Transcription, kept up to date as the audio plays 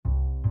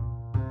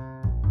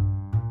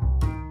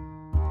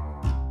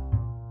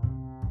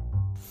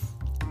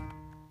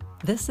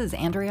This is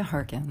Andrea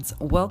Harkins.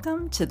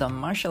 Welcome to the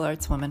Martial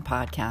Arts Women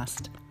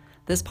Podcast.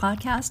 This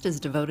podcast is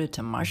devoted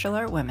to martial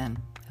art women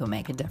who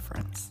make a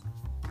difference.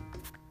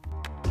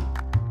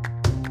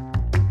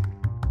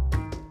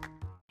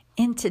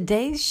 In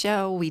today's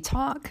show, we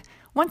talk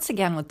once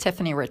again with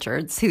Tiffany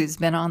Richards, who's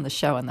been on the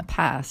show in the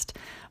past.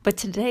 But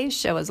today's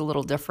show is a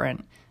little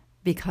different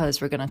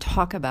because we're going to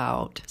talk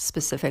about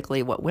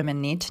specifically what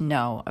women need to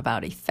know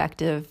about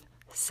effective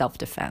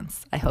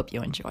self-defense. I hope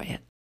you enjoy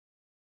it.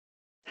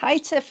 Hi,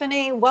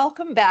 Tiffany.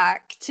 Welcome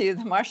back to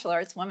the Martial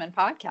Arts Women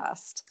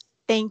Podcast.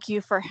 Thank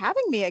you for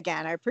having me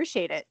again. I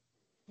appreciate it.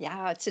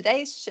 Yeah,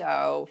 today's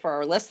show, for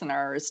our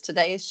listeners,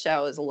 today's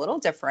show is a little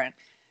different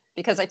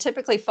because I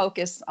typically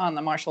focus on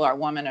the martial art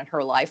woman and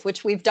her life,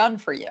 which we've done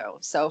for you.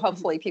 So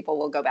hopefully people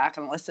will go back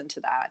and listen to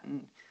that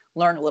and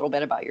learn a little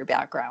bit about your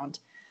background.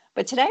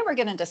 But today we're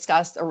going to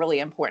discuss a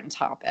really important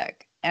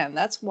topic, and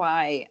that's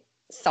why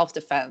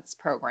self-defense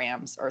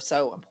programs are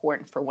so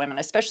important for women,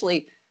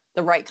 especially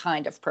the right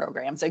kind of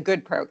programs, the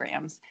good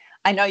programs.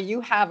 I know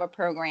you have a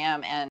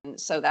program, and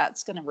so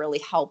that's going to really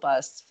help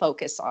us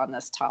focus on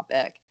this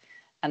topic.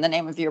 And the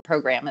name of your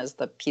program is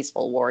the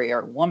Peaceful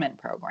Warrior Woman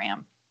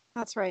Program.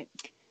 That's right.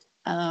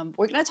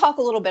 We're going to talk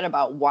a little bit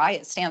about why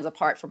it stands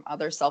apart from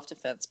other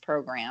self-defense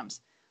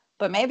programs.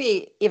 But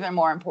maybe even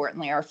more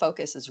importantly, our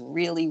focus is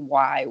really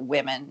why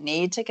women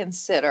need to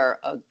consider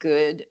a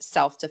good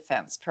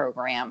self-defense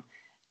program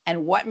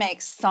and what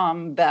makes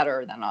some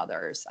better than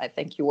others. I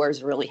think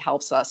yours really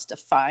helps us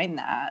define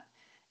that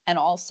and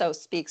also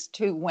speaks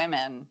to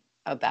women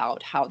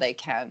about how they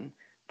can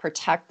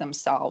protect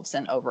themselves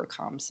and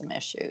overcome some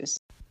issues.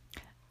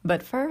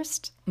 But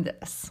first,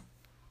 this.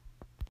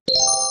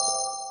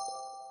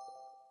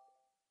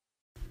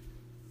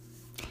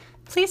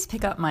 Please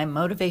pick up my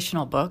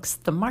motivational books,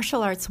 The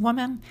Martial Arts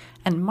Woman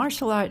and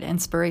Martial Art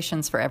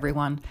Inspirations for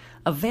Everyone,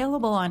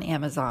 available on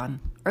Amazon,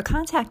 or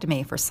contact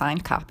me for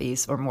signed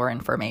copies or more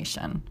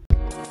information.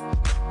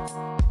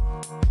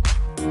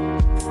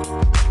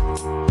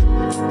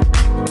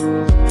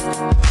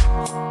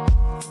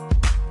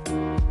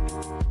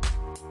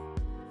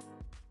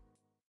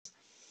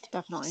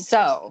 Definitely.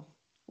 So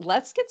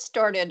let's get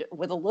started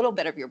with a little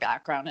bit of your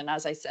background. And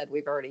as I said,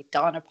 we've already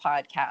done a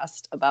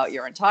podcast about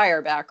your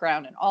entire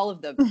background and all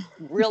of the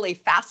really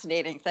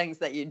fascinating things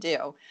that you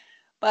do.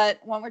 But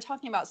when we're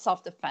talking about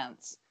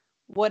self-defense,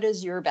 what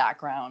is your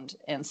background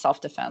in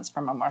self-defense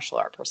from a martial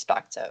art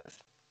perspective?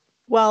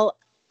 Well,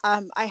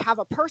 I have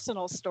a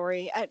personal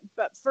story,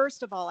 but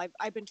first of all,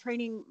 I've been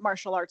training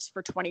martial arts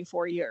for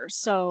 24 years.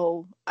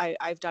 So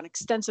I've done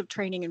extensive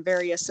training in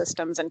various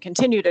systems and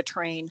continue to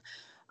train.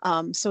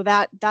 So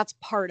that's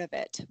part of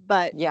it.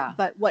 But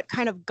what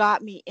kind of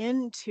got me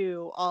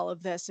into all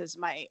of this is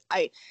when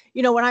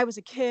I was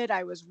a kid,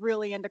 I was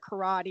really into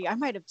karate. I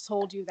might have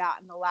told you that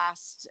in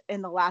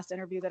the last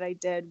interview that I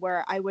did,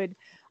 where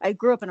I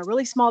grew up in a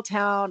really small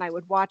town. I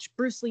would watch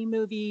Bruce Lee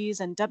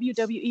movies and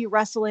WWE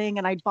wrestling,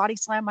 and I'd body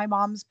slam my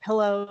mom's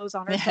pillows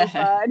on her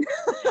sofa.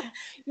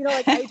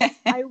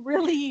 I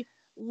really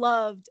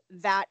loved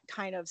that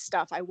kind of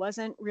stuff. I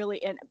wasn't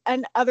really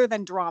and other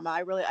than drama,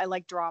 I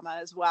like drama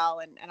as well.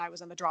 And I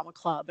was in the drama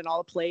club and all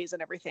the plays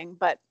and everything,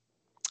 but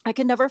I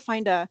could never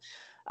find a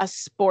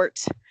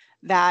sport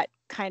that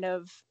kind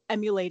of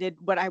emulated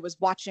what I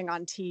was watching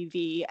on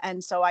TV.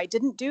 And so I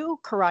didn't do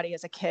karate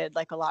as a kid,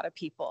 like a lot of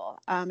people.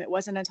 It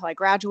wasn't until I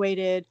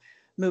graduated,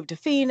 moved to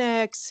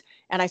Phoenix,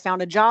 and I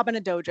found a job in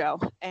a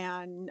dojo,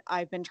 and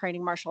I've been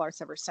training martial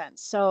arts ever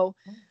since. So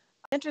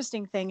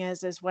interesting thing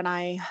is when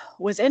I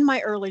was in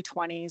my early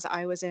 20s,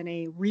 I was in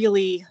a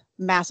really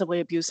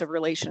massively abusive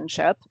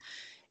relationship,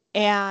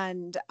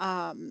 and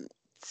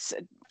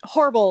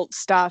horrible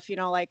stuff.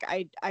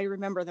 I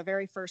remember the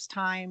very first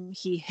time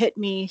he hit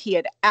me, he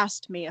had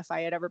asked me if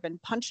I had ever been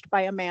punched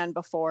by a man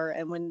before,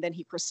 and then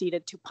he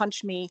proceeded to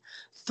punch me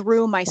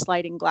through my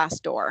sliding glass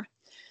door.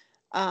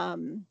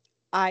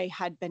 I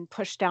had been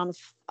pushed down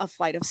a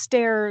flight of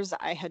stairs.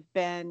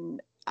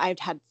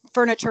 I'd had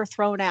furniture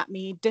thrown at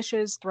me,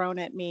 dishes thrown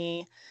at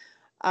me.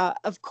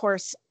 Of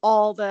course,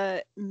 all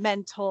the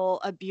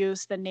mental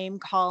abuse, the name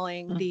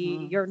calling,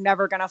 you're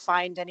never going to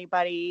find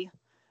anybody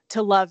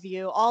to love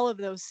you, all of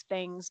those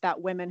things that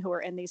women who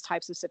are in these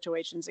types of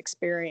situations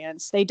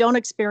experience. They don't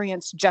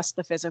experience just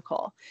the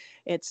physical.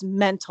 It's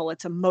mental,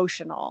 it's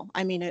emotional.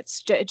 I mean, it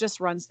just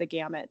runs the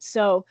gamut.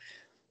 So,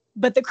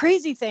 but the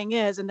crazy thing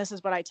is, and this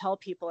is what I tell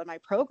people in my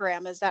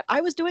program, is that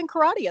I was doing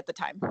karate at the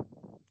time.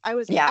 I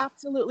was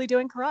absolutely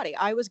doing karate.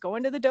 I was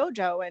going to the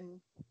dojo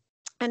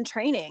and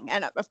training.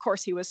 And of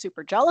course, he was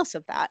super jealous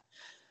of that.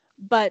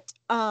 But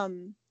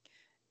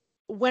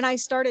when I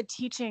started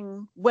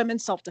teaching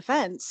women's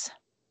self-defense,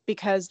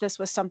 because this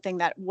was something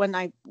that when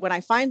I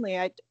finally,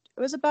 it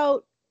was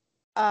about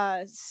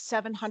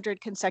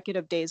 700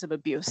 consecutive days of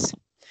abuse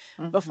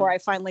before I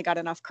finally got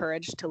enough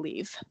courage to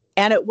leave.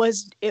 And it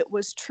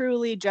was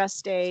truly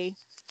just a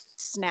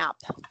snap.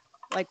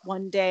 Like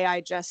one day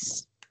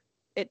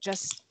it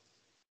just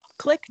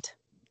clicked,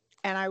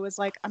 and I was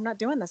like, I'm not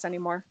doing this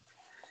anymore.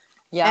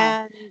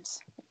 Yeah. And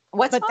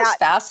What's But most that,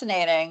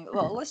 fascinating,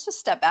 well, let's just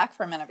step back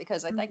for a minute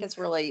because I think mhm, it's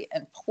really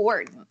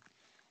important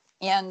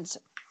and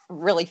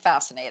really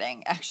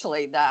fascinating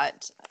actually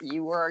that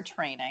you were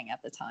training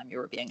at the time you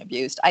were being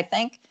abused. I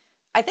think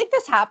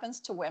this happens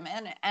to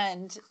women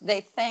and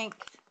they think,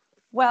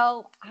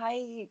 well,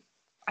 I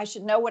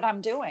should know what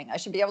I'm doing. I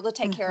should be able to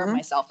take care of mhm,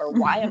 myself, or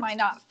why mhm. am I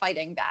not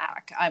fighting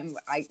back?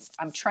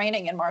 I'm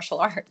training in martial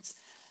arts.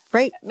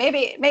 Right.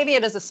 Maybe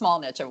it is a small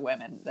niche of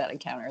women that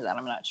encounter that.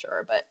 I'm not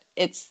sure, but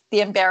it's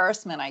the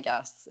embarrassment, I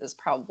guess, is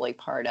probably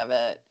part of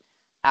it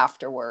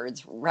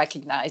afterwards,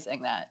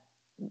 recognizing that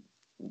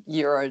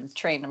you're a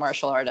trained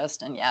martial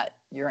artist and yet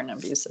you're in an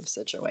abusive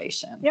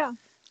situation. Yeah.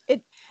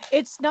 It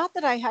it's not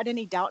that I had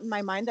any doubt in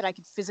my mind that I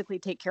could physically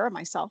take care of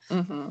myself.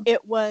 Mm-hmm.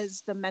 It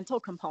was the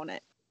mental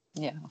component.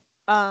 Yeah.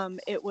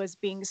 It was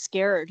being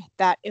scared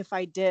that if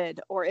I did,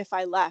 or if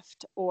I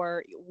left,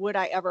 or would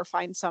I ever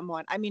find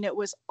someone? I mean, it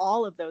was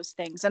all of those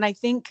things. And I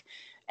think,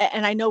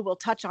 and I know we'll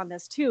touch on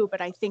this too,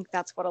 but I think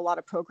that's what a lot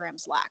of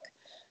programs lack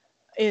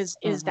is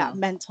that Mm-hmm.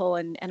 mental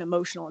and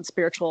emotional and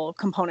spiritual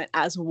component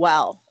as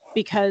well,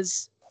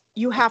 because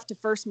you have to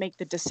first make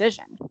the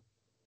decision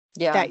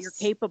that you're Yes.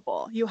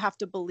 capable. You have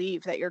to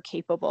believe that you're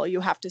capable.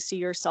 You have to see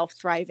yourself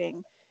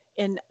thriving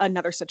in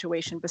another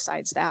situation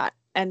besides that.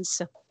 And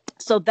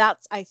so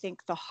that's, I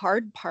think, the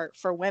hard part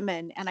for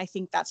women. And I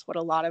think that's what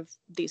a lot of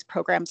these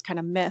programs kind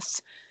of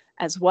miss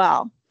as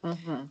well.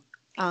 Mm-hmm.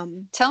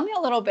 Um, Tell me a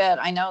little bit.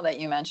 I know that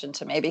you mentioned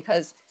to me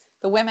because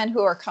the women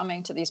who are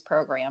coming to these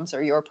programs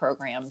or your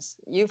programs,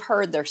 you've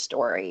heard their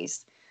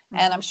stories.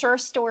 And I'm mhm. sure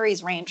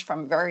stories range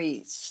from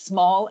very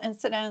small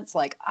incidents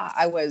like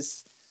I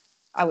was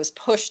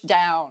pushed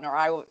down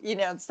or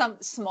some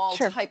small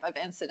Sure. type of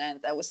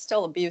incident that was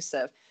still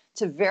abusive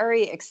to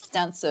very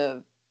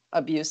extensive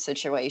abuse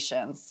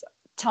situations.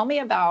 Tell me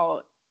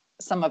about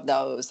some of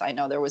those. I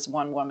know there was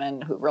one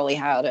woman who really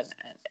had an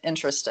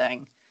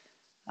interesting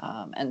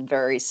and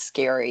very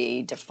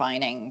scary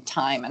defining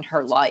time in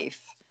her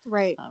life.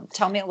 Right.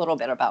 Tell me a little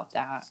bit about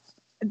that.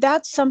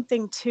 That's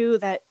something too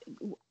that,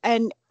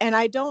 and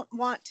I don't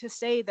want to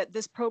say that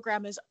this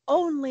program is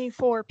only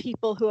for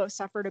people who have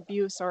suffered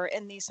abuse or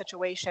in these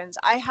situations.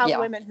 I have Yeah.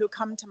 women who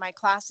come to my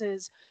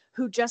classes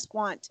who just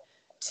want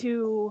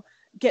to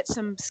get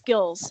some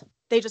skills.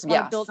 They just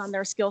want to build on Yes.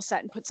 their skill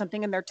set and put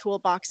something in their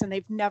toolbox, and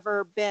they've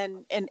never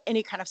been in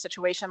any kind of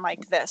situation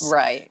like this.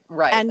 Right.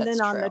 Right. And That's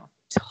then on the true.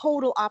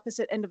 total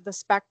opposite end of the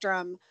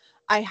spectrum,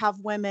 I have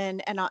women,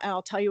 and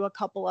I'll tell you a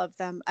couple of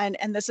them, and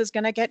this is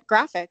going to get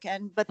graphic,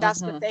 but that's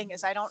the Mm-hmm. thing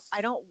is I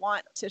don't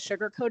want to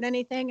sugarcoat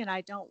anything, and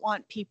I don't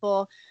want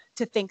people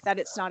to think that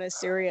it's not as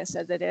serious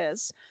as it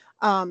is.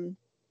 Um,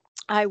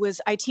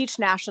 I teach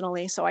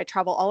nationally, so I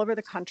travel all over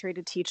the country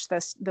to teach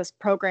this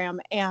program,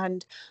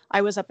 and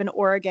I was up in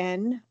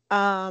Oregon,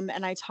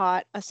 and I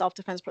taught a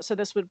self-defense. So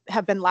this would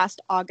have been last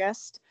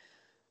August.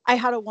 I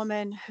had a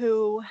woman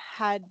who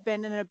had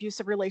been in an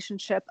abusive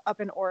relationship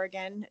up in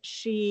Oregon.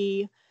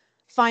 She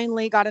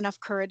finally got enough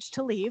courage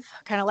to leave,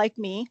 kind of like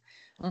me.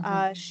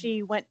 Mm-hmm.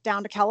 She went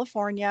down to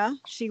California.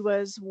 She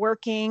was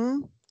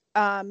working,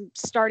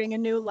 starting a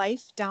new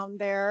life down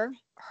there.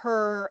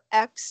 Her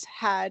ex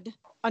had,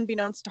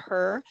 unbeknownst to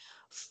her,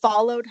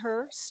 followed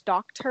her,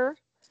 stalked her,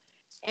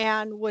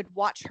 and would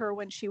watch her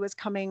when she was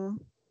coming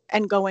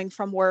and going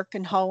from work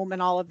and home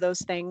and all of those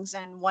things.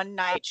 And one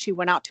night she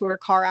went out to her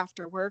car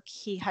after work.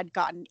 He had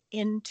gotten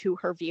into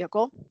her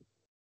vehicle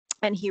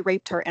and he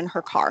raped her in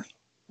her car.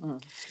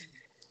 Mm.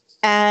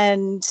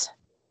 And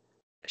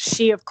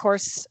she, of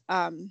course,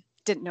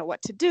 didn't know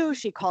what to do.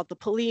 She called the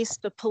police.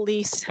 The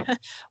police,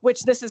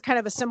 which this is kind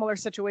of a similar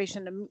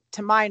situation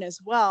to mine as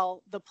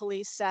well. The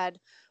police said,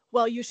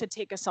 well, you should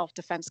take a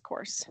self-defense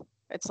course.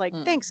 It's like,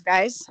 Mm. thanks,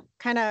 guys.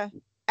 Kind of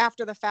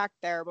after the fact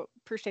there, but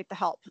appreciate the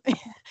help.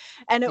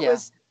 And it Yeah.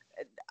 was,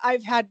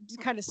 I've had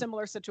kind of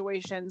similar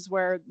situations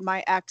where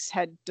my ex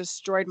had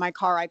destroyed my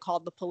car. I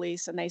called the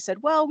police and they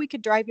said, well, we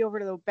could drive you over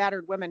to the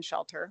battered women's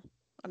shelter.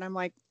 And I'm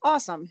like,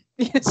 awesome.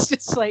 It's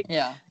just like,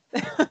 Yeah.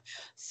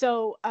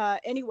 so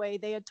anyway,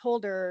 they had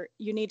told her,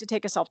 you need to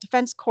take a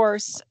self-defense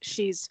course.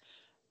 She's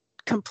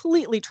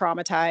completely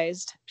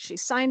traumatized. She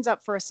signs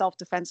up for a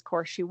self-defense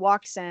course. She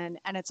walks in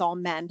and it's all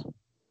men.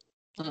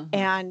 Mm-hmm.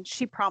 And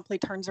she promptly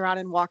turns around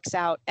and walks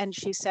out. And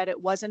she said it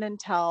wasn't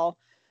until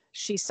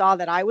she saw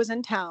that I was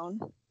in town,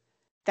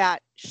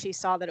 that she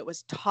saw that it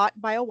was taught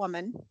by a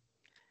woman,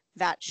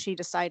 that she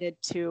decided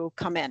to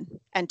come in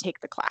and take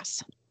the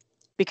class,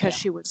 because Yeah.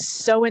 she was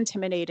so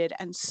intimidated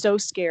and so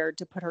scared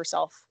to put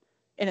herself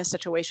in a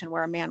situation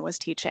where a man was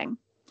teaching.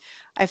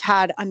 I've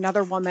had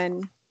another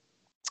woman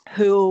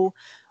who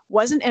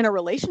wasn't in a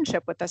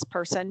relationship with this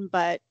person,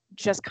 but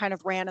just kind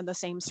of ran in the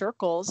same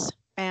circles.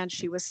 And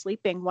she was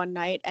sleeping one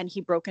night and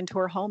he broke into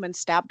her home and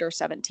stabbed her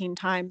 17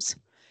 times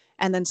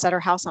and then set her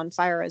house on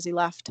fire as he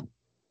left. And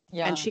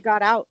Yeah. she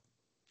got out.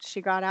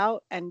 She got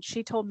out and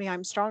she told me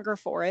I'm stronger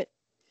for it.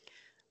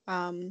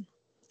 Um,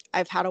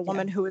 I've had a Yeah.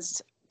 woman who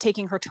was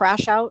taking her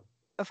trash out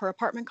of her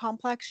apartment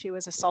complex. She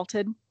was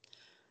assaulted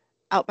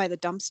out by the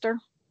dumpster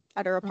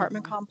at her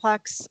apartment Mm-hmm.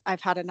 complex.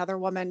 I've had another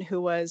woman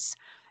who was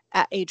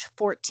at age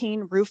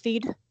 14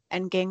 roofied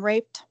and gang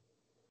raped.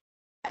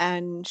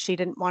 And she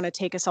didn't want to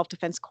take a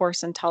self-defense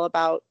course until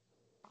about,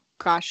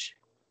 gosh,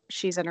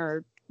 she's in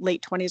her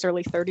late 20s,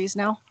 early 30s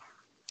now.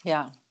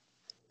 Yeah.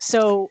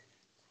 So,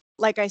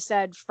 like I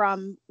said,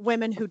 from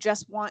women who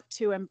just want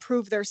to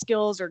improve their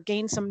skills or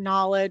gain some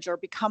knowledge or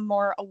become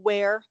more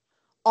aware,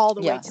 all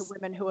the way to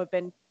women who have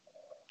been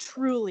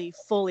truly,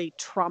 fully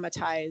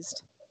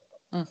traumatized,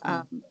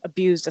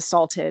 abused,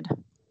 assaulted.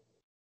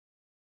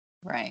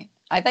 Right.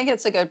 I think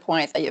it's a good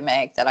point that you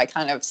make, that I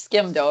kind of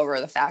skimmed over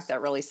the fact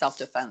that really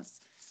self-defense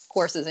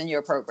courses in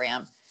your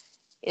program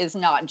is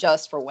not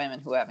just for women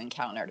who have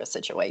encountered a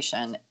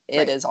situation.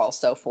 It is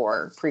also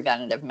for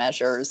preventative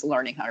measures,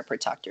 learning how to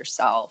protect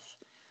yourself.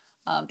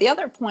 The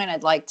other point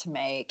I'd like to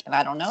make, and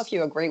I don't know if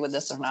you agree with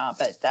this or not,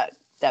 but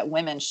that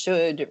women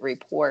should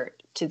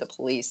report to the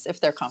police if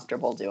they're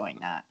comfortable doing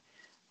that.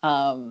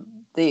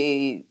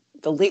 The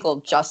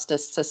legal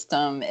justice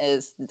system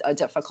is a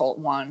difficult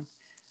one,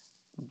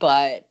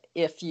 but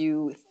if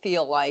you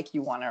feel like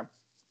you want to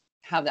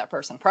have that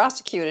person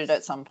prosecuted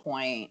at some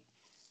point,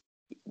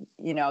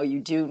 you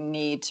do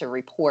need to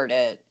report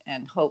it,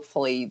 and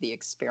hopefully the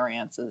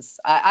experiences.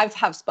 I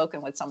have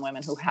spoken with some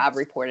women who have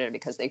reported it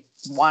because they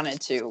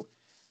wanted to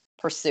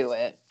pursue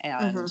it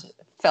and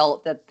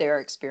felt that their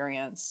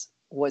experience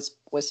was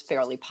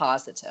fairly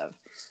positive.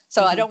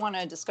 So I don't want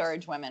to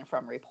discourage women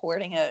from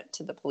reporting it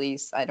to the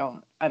police. I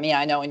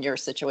know in your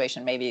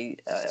situation maybe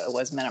it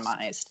was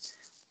minimized,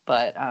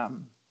 but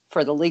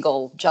for the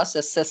legal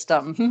justice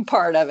system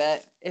part of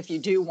it, if you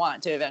do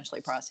want to eventually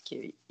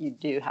prosecute, you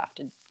do have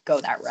to go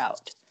that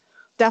route.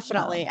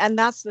 Definitely. And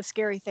that's the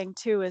scary thing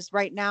too, is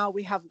right now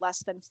we have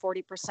less than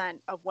 40%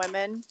 of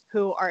women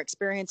who are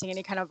experiencing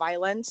any kind of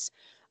violence.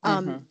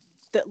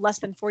 That less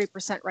than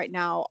 40% right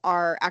now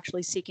are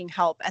actually seeking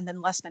help. And then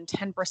less than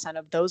 10%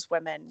 of those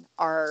women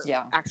are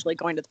actually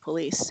going to the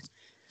police.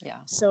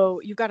 Yeah.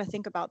 So you've got to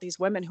think about these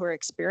women who are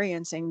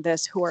experiencing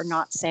this, who are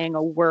not saying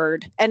a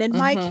word. And in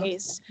my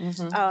case,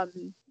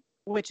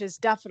 which is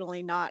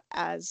definitely not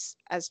as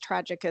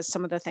tragic as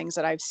some of the things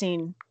that I've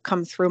seen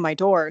come through my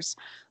doors,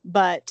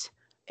 but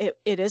it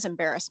is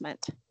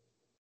embarrassment.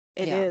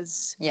 It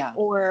is. Yeah.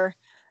 Or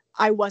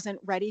I wasn't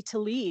ready to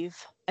leave.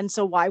 And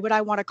so why would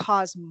I want to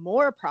cause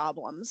more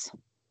problems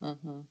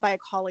by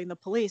calling the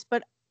police?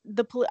 But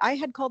I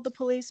had called the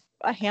police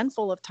a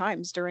handful of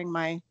times during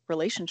my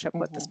relationship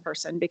with this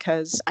person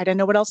because I didn't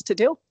know what else to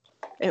do.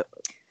 It's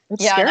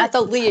scary. And at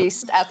the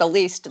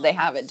least, they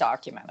have it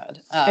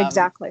documented.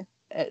 Exactly.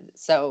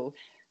 So,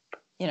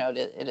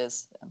 it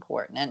is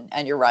important.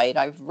 And you're right.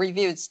 I've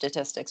reviewed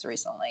statistics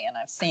recently, and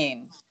I've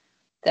seen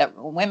that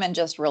women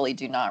just really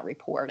do not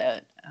report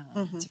it.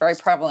 It's very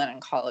prevalent in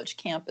college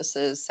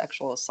campuses,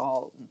 sexual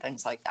assault and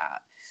things like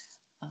that.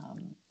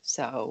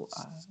 So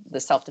the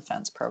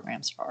self-defense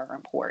programs are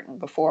important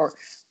before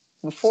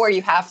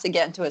you have to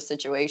get into a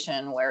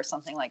situation where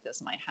something like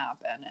this might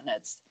happen.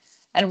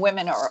 And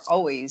women are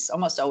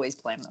almost always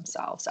blame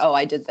themselves. Oh,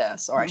 I did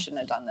this, or I shouldn't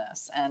have done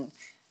this. And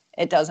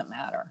it doesn't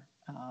matter.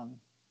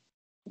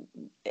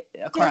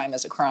 A crime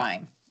is a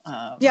crime.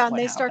 And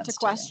they start to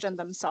question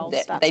themselves.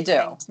 They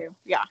do. Too.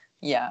 Yeah.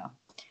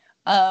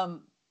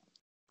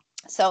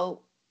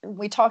 So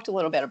we talked a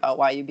little bit about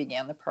why you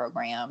began the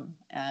program,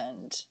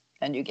 and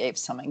you gave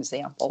some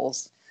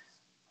examples.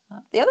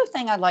 The other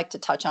thing I'd like to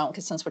touch on,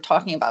 because since we're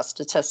talking about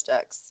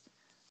statistics,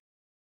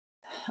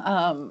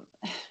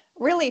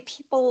 really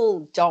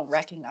people don't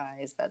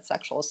recognize that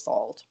sexual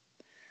assault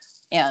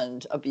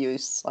and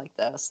abuse like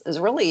this is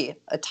really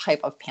a type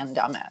of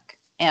pandemic.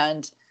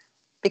 And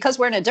because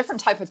we're in a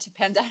different type of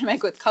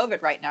pandemic with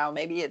COVID right now,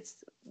 maybe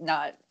it's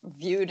not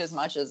viewed as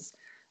much as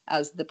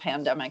the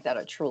pandemic that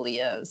it truly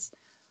is.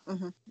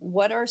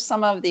 What are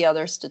some of the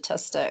other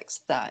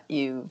statistics that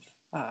you've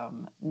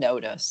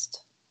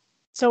noticed?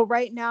 So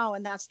right now,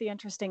 and that's the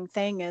interesting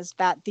thing, is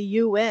that the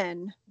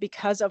UN,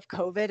 because of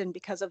COVID and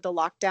because of the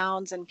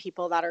lockdowns and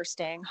people that are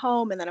staying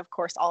home, and then of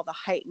course all the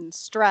heightened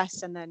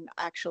stress and then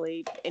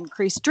actually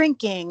increased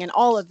drinking and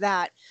all of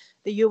that,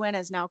 the UN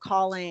is now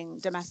calling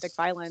domestic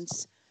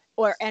violence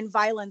and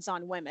violence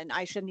on women.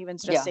 I shouldn't even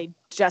just say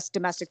just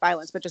domestic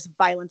violence, but just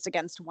violence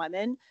against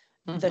women,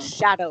 the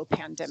shadow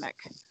pandemic.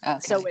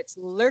 So it's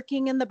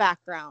lurking in the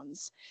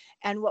backgrounds.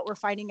 And what we're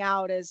finding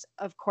out is,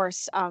 of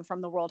course, from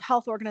the World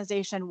Health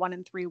Organization, 1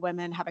 in 3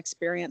 women have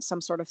experienced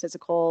some sort of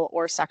physical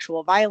or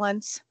sexual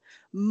violence,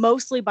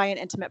 mostly by an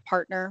intimate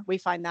partner. We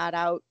find that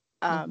out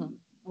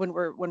when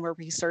we're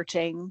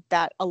researching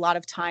that a lot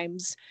of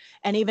times.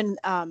 And even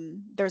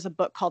there's a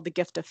book called The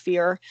Gift of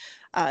Fear.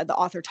 The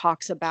author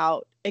talks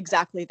about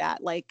exactly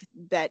that, like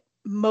that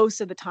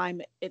most of the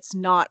time it's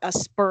not a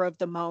spur of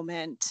the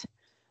moment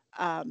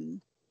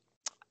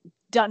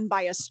done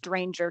by a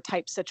stranger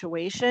type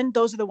situation.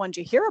 Those are the ones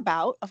you hear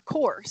about, of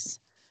course,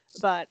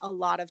 but a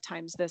lot of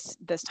times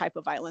this type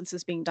of violence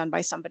is being done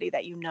by somebody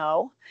that you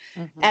know.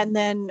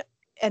 And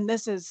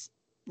this is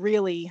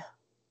really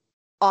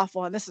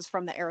awful, and this is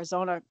from the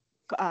Arizona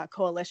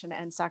Coalition to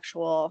End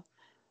Sexual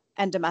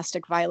and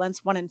domestic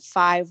violence. 1 in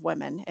 5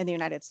 women in the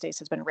United States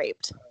has been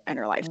raped in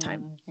her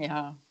lifetime.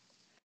 Yeah.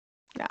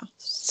 Yeah.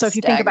 So if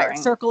you think about your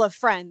Staggering. circle of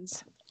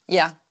friends,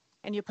 Yeah.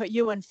 and you put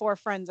you and 4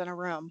 friends in a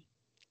room,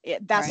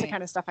 that's the Right.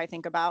 kind of stuff I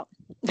think about.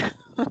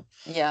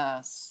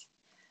 Yes.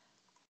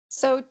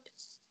 So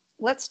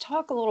let's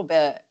talk a little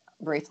bit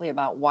briefly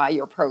about why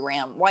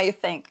you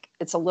think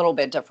it's a little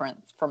bit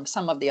different from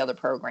some of the other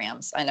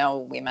programs. I know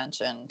we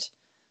mentioned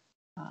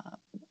uh,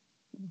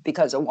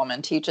 because a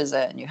woman teaches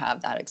it and you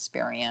have that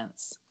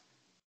experience.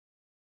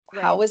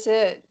 Right. How is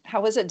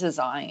it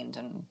designed,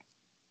 and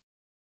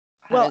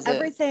how Well, does it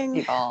everything,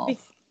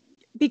 evolve?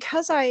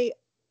 because I've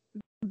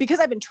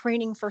been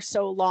training for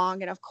so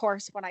long, and of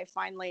course when I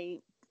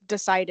finally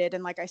decided,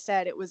 and like I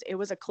said, it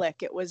was a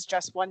click. It was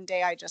just one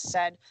day I just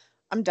said,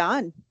 I'm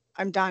done.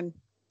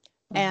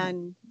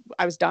 And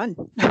I was done.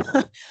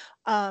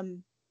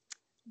 um,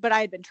 but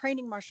I had been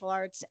training martial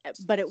arts,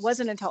 but it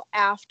wasn't until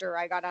after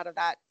I got out of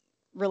that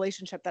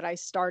relationship that I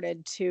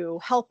started to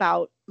help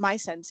out my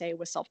sensei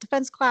with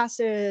self-defense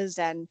classes.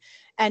 And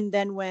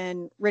then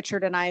when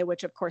Richard and I,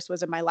 which of course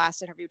was in my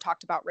last interview,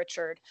 talked about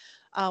Richard,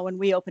 when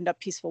we opened up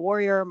Peaceful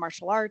Warrior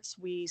Martial Arts,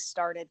 we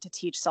started to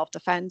teach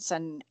self-defense,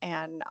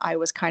 and I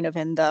was kind of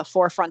in the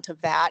forefront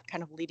of that,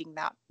 kind of leading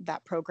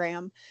that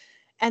program.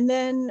 And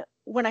then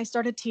when I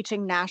started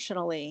teaching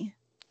nationally,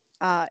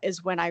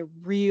 is when I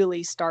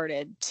really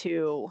started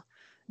to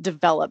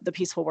develop the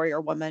Peaceful Warrior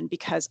Woman,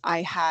 because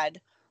I had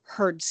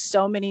heard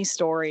so many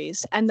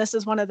stories. And this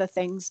is one of the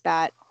things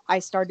that I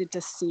started to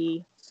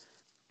see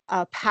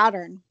a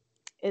pattern,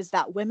 is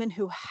that women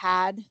who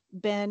had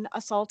been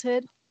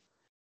assaulted,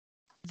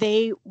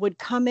 they would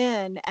come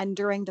in, and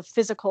during the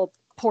physical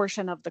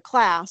portion of the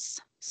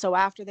class, so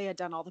after they had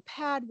done all the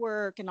pad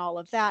work and all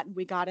of that, and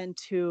we got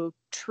into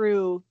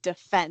true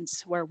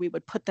defense where we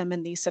would put them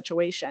in these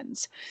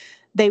situations,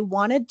 they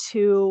wanted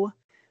to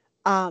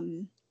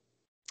kind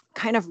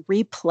of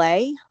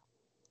replay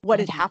what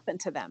had happened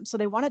to them. So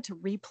they wanted to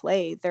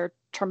replay their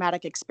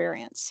traumatic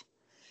experience.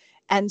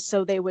 And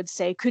so they would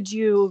say, could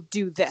you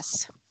do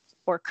this?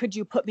 Or could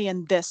you put me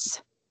in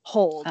this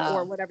hold?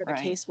 Or whatever the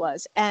Right. case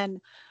was. And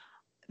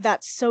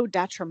that's so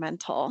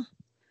detrimental,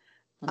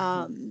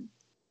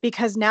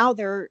 because now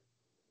they're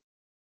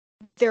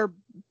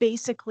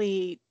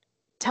basically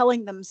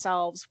telling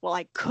themselves, well,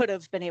 I could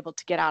have been able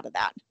to get out of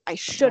that. I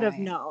should have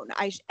Right. known.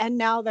 And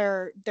now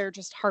they're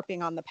just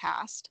harping on the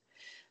past.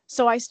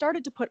 So I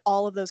started to put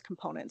all of those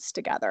components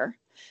together.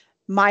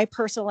 My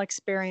personal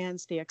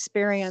experience, the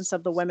experience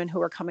of the women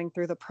who are coming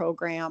through the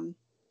program.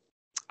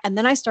 And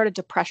then I started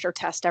to pressure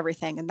test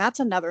everything. And that's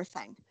another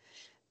thing,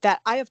 that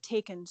I have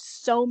taken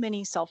so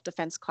many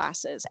self-defense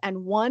classes,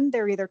 and one,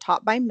 they're either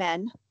taught by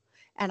men,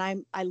 and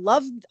I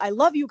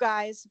love you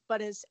guys,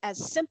 but as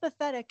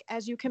sympathetic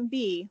as you can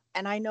be.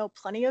 And I know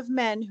plenty of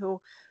men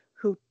who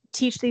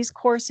teach these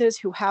courses,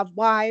 who have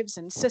wives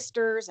and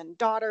sisters and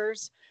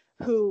daughters,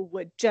 who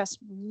would just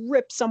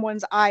rip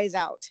someone's eyes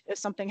out if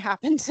something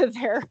happened to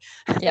their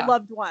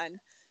loved one.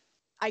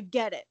 I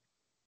get it.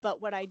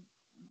 But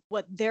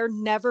what they're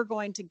never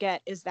going to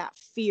get is that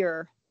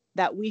fear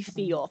that we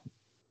feel,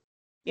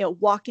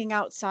 walking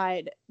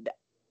outside.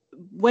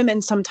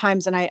 Women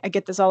sometimes, and I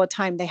get this all the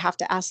time, they have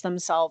to ask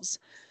themselves,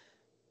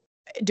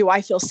 do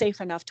I feel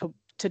safe enough to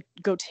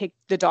go take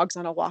the dogs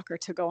on a walk or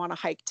to go on a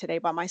hike today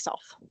by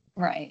myself?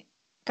 Right.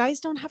 Guys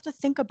don't have to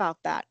think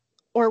about that.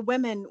 Or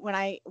women, when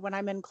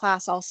I'm in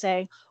class, I'll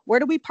say, where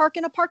do we park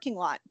in a parking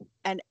lot?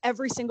 And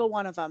every single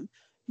one of them,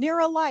 near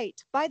a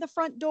light, by the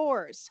front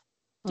doors.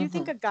 Do you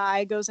think a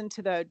guy goes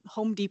into the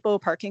Home Depot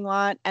parking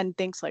lot and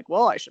thinks like,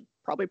 well, I should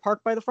probably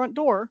park by the front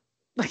door,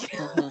 like,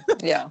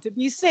 Yeah. to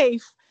be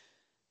safe?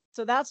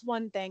 So that's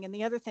one thing. And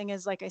the other thing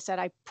is, like I said,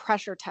 I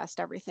pressure test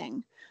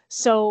everything.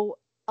 So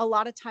a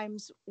lot of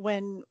times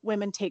when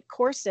women take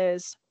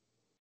courses,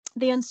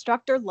 the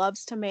instructor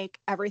loves to make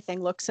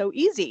everything look so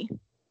easy,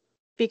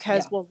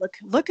 because, well,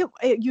 look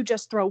at, you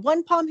just throw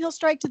one palm heel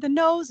strike to the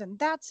nose and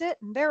that's it,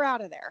 and they're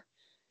out of there.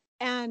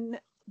 And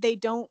they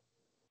don't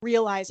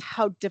realize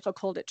how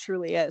difficult it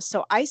truly is.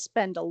 So I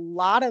spend a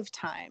lot of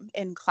time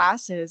in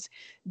classes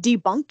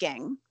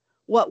debunking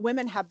what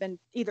women have been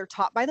either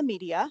taught by the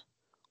media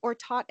or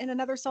taught in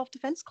another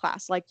self-defense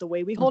class, like the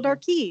way we hold our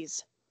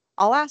keys.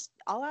 I'll ask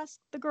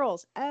the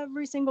girls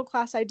every single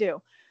class I do,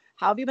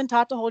 how have you been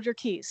taught to hold your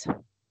keys?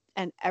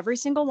 And every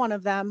single one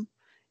of them,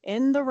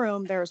 in the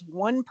room, there's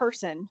one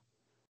person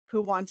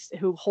who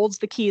holds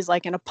the keys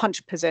like in a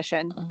punch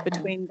position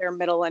between their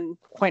middle and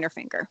pointer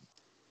finger.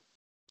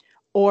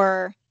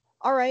 Or,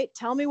 all right,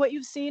 tell me what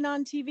you've seen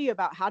on TV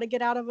about how to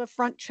get out of a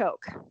front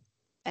choke.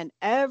 And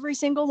every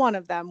single one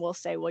of them will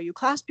say, well, you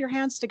clasp your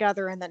hands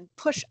together and then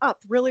push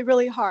up really,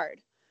 really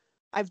hard.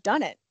 I've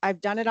done it.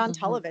 I've done it on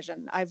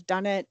television. I've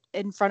done it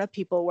in front of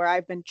people where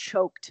I've been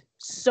choked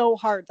so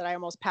hard that I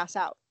almost pass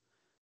out,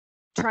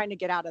 trying to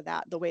get out of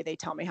that the way they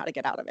tell me how to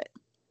get out of it.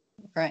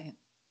 Right.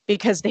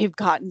 Because they've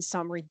gotten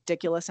some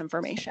ridiculous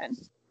information.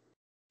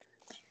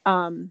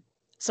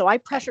 So I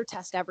pressure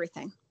test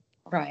everything.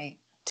 Right.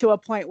 To a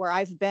point where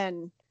I've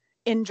been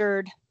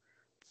injured,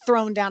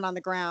 thrown down on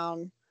the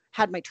ground,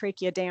 had my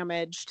trachea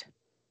damaged,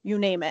 you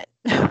name it.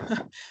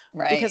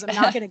 Right. Because I'm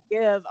not going to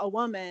give a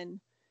woman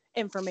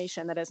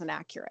information that isn't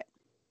accurate.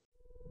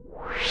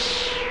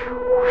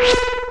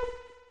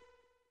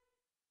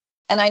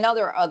 And I know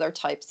there are other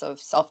types of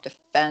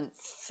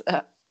self-defense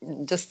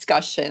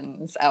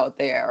discussions out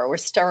there, or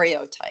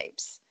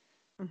stereotypes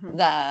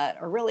that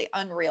are really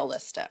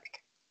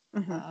unrealistic.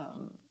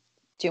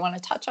 Do you want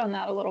to touch on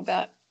that a little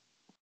bit?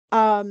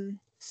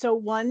 So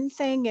one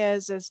thing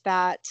is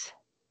that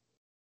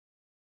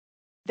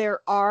there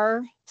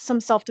are some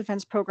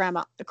self-defense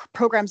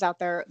programs out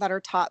there that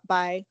are taught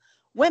by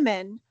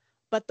women,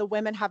 but the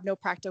women have no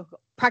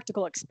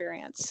practical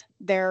experience.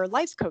 They're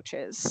life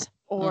coaches,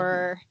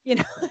 or, you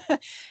know,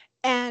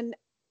 and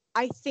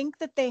I think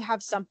that they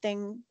have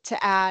something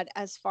to add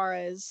as far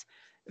as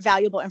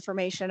valuable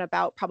information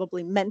about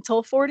probably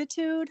mental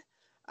fortitude,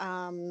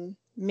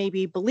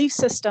 maybe belief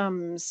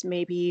systems,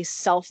 maybe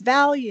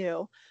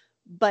self-value,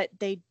 but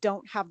they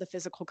don't have the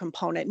physical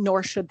component,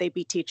 nor should they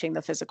be teaching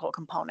the physical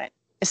component,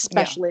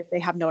 especially if they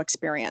have no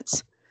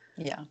experience.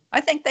 Yeah.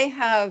 I think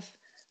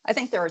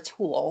they're a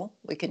tool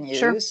we can use,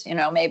 Sure. you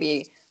know,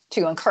 maybe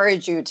to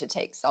encourage you to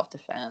take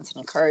self-defense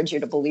and encourage you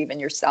to believe in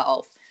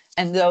yourself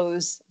and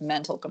those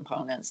mental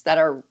components that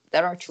are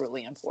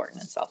truly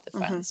important in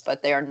self-defense,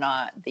 but they are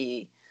not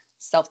the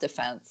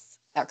self-defense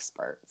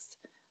experts.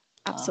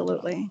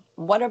 Absolutely.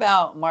 What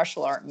about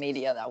martial art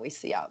media that we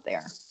see out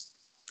there?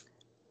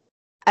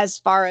 As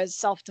far as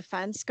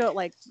self-defense go,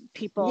 like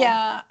people.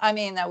 Yeah, I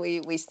mean that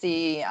we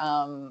see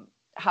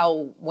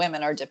how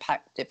women are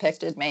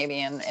depicted maybe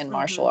in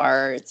martial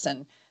arts,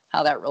 and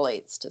how that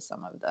relates to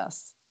some of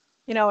this.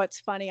 You know, it's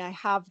funny. I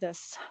have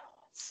this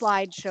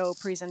slideshow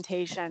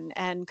presentation,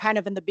 and kind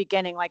of in the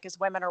beginning, like as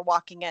women are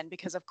walking in,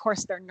 because of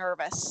course they're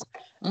nervous.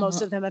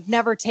 Most of them have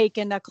never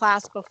taken a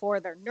class before.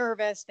 They're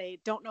nervous. They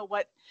don't know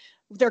what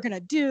they're going to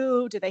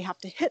do. Do they have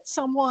to hit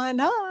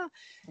someone?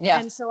 Yeah.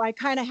 And so I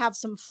kind of have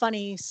some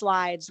funny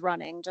slides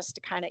running just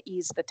to kind of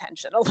ease the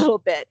tension a little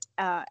bit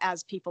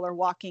as people are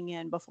walking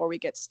in before we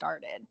get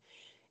started.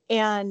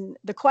 And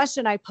the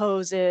question I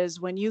pose is,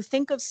 when you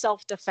think of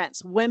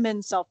self-defense,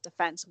 women's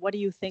self-defense, what do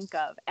you think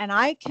of? And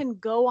I can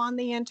go on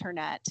the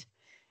internet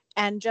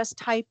and just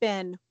type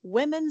in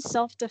women's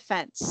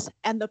self-defense,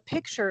 and the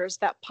pictures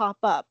that pop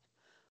up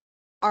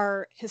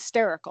are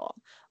hysterical.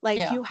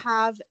 Like you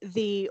have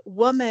the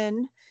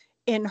woman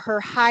in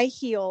her high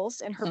heels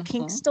and her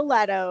pink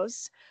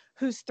stilettos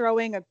who's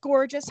throwing a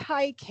gorgeous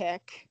high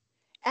kick.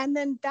 And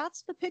then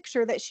that's the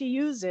picture that she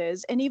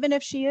uses. And even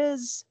if she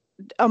is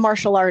a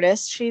martial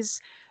artist,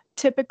 she's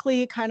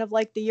typically kind of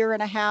like the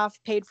 1.5 years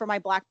paid for my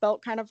black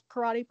belt kind of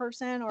karate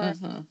person, or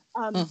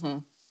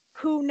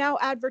who now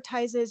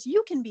advertises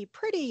you can be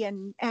pretty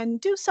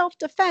and do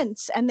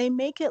self-defense, and they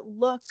make it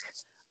look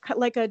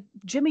like a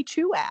Jimmy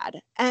Choo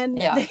ad,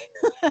 and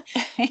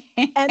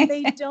and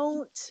they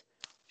don't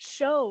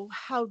show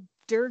how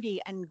dirty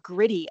and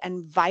gritty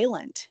and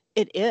violent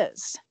it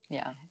is.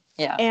 Yeah,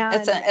 and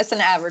it's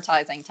an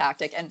advertising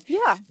tactic. And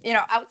you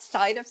know,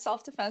 outside of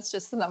self-defense,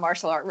 just in the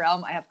martial art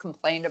realm, I have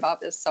complained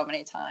about this so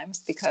many times,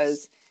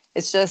 because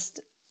it's just,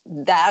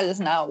 that is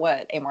not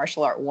what a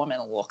martial art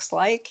woman looks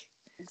like.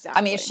 Exactly.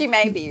 I mean, she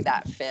may be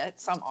that fit,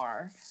 some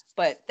are,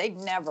 but they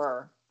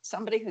never,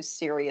 somebody who's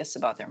serious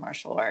about their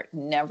martial art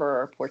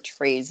never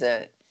portrays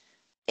it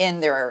in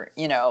their,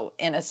 you know,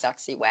 in a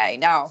sexy way.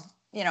 Now,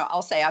 you know,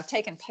 I'll say I've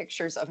taken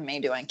pictures of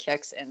me doing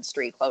kicks in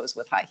street clothes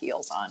with high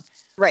heels on.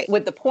 Right.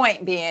 With the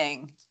point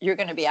being, you're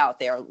going to be out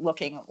there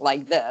looking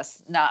like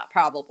this, not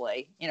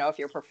probably, you know, if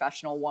you're a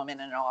professional woman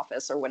in an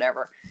office or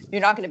whatever,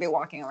 you're not going to be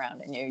walking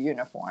around in your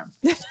uniform.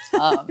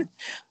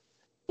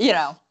 You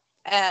know,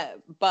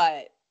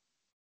 but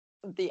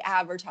the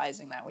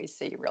advertising that we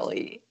see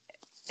really,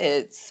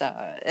 it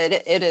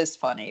is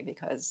funny,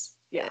 because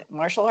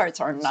martial arts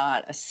are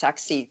not a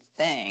sexy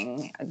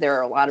thing. There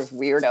are a lot of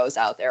weirdos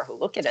out there who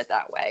look at it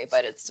that way,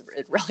 but it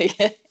really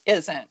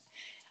isn't.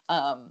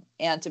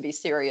 And to be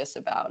serious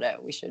about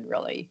it, we should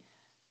really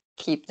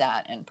keep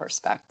that in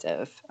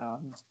perspective.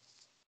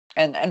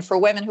 And for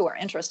women who are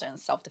interested in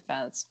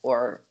self-defense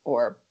or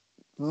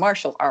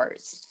martial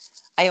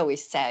arts, I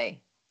always say,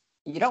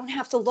 you don't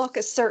have to look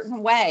a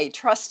certain way.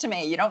 Trust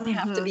me, you don't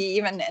have to be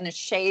even in a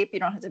shape. You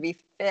don't have to be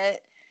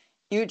fit.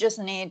 You just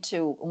need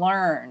to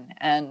learn.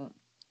 And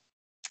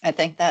I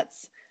think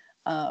that's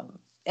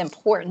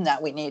important,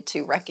 that we need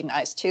to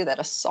recognize too, that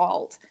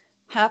assault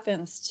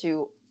happens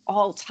to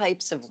all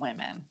types of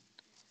women.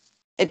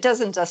 It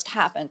doesn't just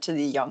happen to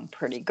the young,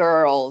 pretty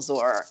girls,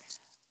 or,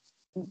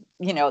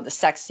 you know, the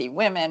sexy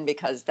women,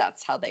 because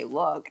that's how they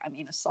look. I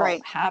mean,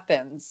 assault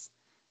happens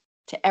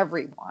to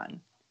everyone.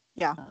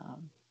 Yeah.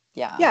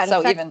 It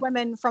affects even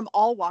women from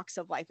all walks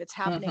of life. It's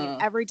happening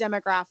in every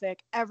demographic,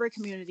 every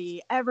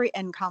community, every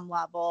income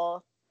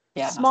level.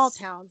 Small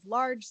towns,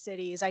 large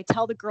cities. I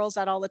tell the girls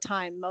that all the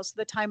time. Most of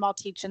the time I'll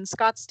teach in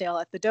Scottsdale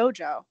at the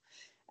dojo.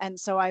 And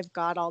so I've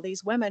got all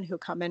these women who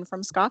come in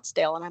from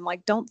Scottsdale, and I'm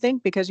like, don't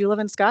think because you live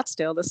in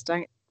Scottsdale, this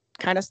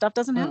kind of stuff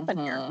doesn't happen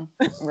here.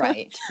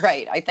 Right.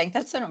 I think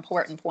that's an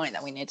important point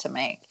that we need to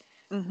make.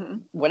 Mm-hmm.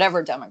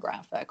 whatever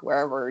demographic,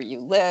 wherever you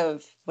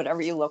live,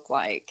 whatever you look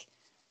like,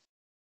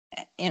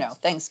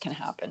 things can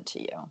happen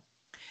to you.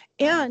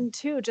 And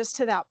too, just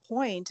to that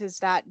point, is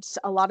that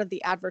a lot of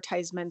the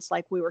advertisements,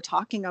 like we were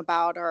talking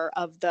about, are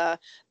of the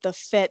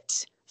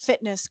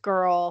fitness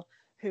girl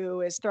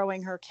who is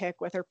throwing her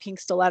kick with her pink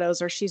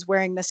stilettos, or she's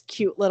wearing this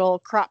cute little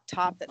crop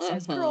top that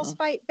says "Girls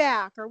Fight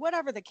Back," or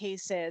whatever the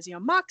case is.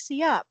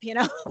 Moxie up.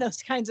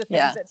 Those kinds of things.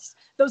 Yeah.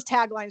 Those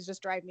taglines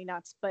just drive me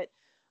nuts. But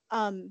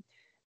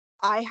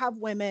I have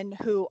women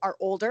who are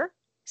older,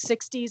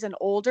 60s and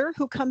older,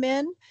 who come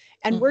in,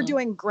 and we're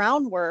doing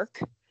groundwork.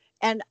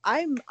 And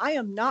I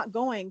am not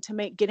going to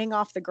make getting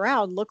off the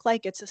ground look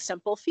like it's a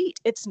simple feat.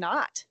 It's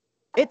not.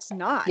 It's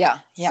not. Yeah.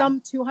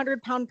 Some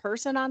 200-pound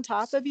person on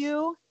top of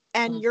you,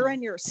 and you're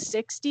in your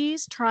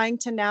 60s trying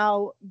to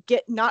now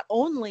get, not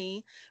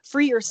only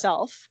free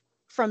yourself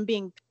from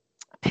being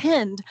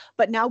pinned,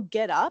 but now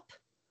get up.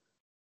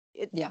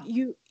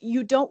 You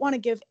don't want to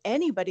give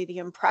anybody the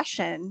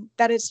impression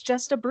that it's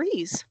just a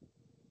breeze.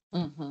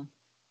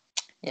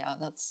 Yeah,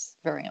 that's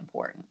very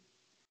important.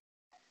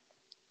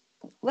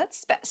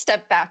 Let's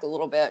step back a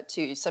little bit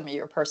to some of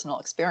your personal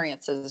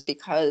experiences,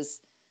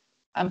 because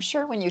I'm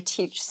sure when you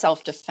teach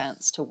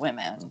self-defense to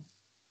women,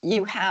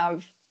 you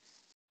have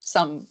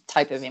some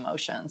type of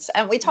emotions.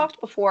 And we talked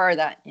before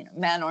that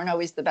men aren't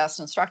always the best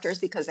instructors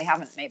because they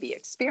haven't maybe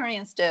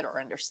experienced it or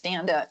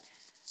understand it.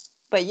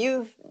 But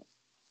you've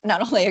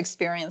not only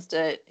experienced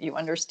it, you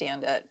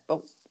understand it,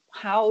 but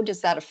how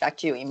does that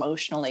affect you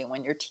emotionally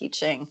when you're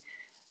teaching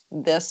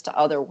this to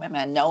other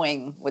women,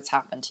 knowing what's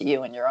happened to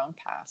you in your own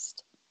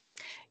past?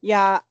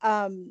 Yeah.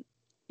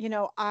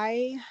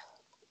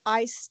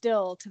 I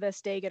still to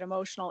this day get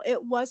emotional.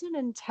 It wasn't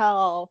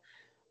until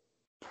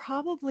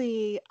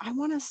probably, I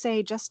want to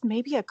say, just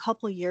maybe a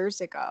couple years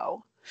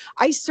ago.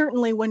 I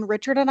certainly, when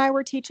Richard and I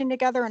were teaching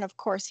together, and of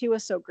course he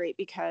was so great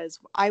because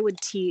I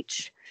would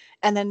teach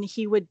and then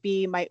he would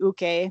be my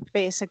uke,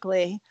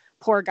 basically,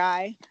 poor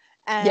guy.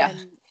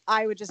 And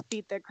I would just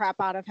beat the crap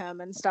out of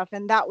him and stuff.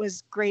 And that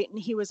was great. And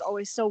he was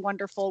always so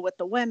wonderful with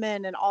the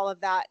women and all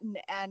of that.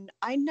 And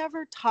I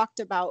never talked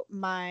about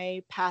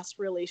my past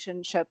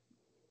relationship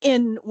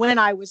when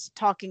I was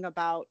talking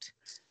about,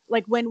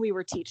 like, when we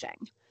were teaching.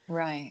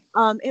 Right.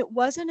 It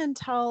wasn't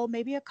until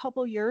maybe a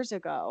couple years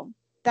ago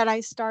that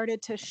I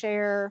started to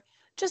share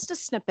just a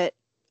snippet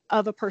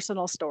of a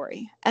personal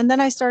story. And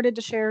then I started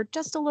to share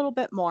just a little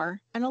bit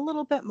more and a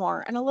little bit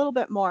more and a little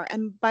bit more.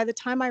 And by the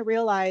time I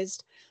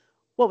realized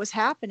what was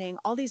happening,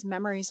 all these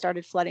memories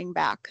started flooding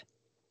back.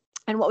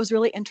 And what was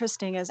really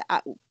interesting is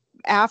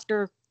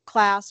after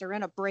class or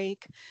in a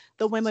break,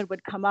 the women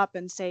would come up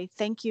and say,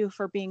 "Thank you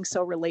for being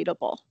so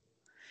relatable."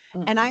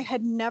 And I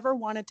had never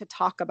wanted to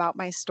talk about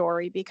my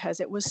story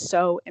because it was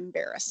so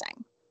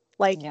embarrassing.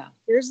 Like,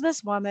 here's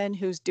this woman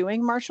who's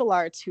doing martial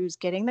arts, who's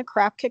getting the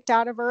crap kicked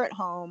out of her at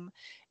home.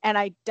 And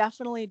I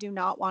definitely do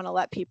not want to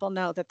let people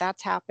know that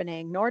that's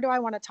happening, nor do I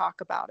want to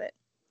talk about it.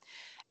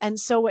 And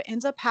so what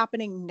ends up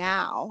happening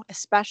now,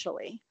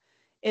 especially,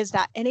 is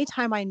that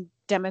anytime I'm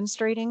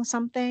demonstrating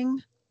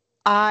something,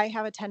 I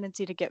have a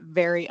tendency to get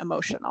very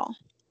emotional.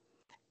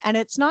 And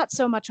it's not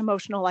so much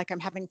emotional like I'm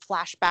having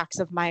flashbacks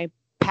of my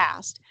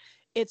past.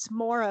 It's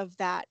more of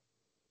that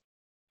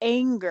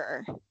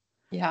anger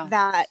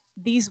that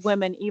these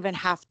women even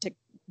have to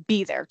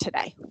be there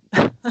today.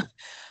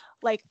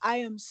 Like, I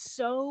am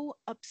so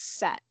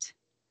upset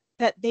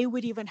that they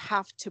would even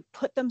have to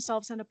put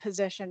themselves in a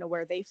position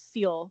where they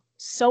feel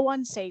so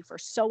unsafe or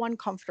so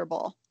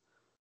uncomfortable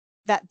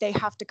that they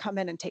have to come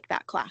in and take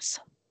that class.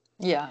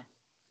 Yeah.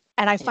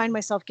 And I find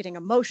myself getting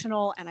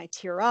emotional and I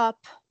tear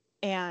up.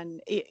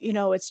 And,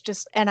 it's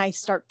just, and I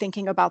start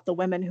thinking about the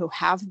women who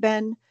have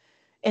been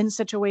in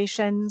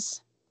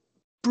situations,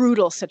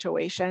 brutal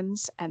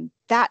situations, and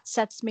that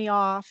sets me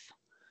off.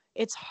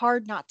 It's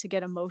hard not to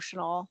get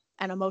emotional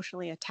and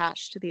emotionally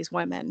attached to these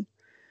women.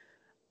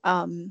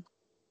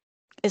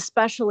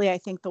 Especially, I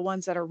think the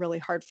ones that are really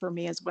hard for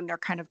me is when they're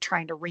kind of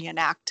trying to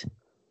reenact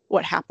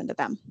what happened to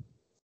them.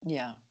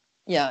 Yeah.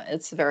 Yeah.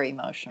 It's very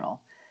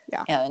emotional.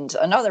 Yeah. And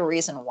another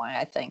reason why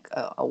I think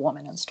a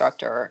woman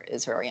instructor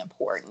is very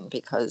important,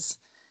 because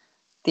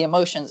the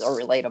emotions are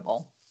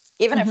relatable.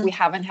 Even if we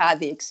haven't had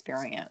the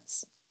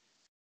experience,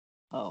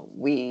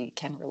 we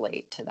can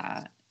relate to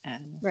that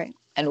and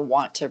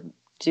want to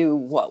do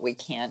what we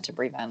can to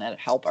prevent it,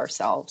 help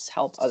ourselves,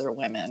 help other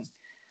women.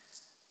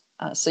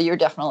 So you're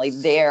definitely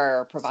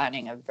there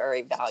providing a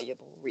very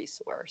valuable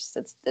resource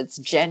that's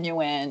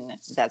genuine,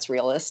 that's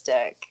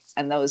realistic,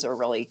 and those are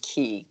really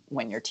key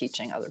when you're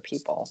teaching other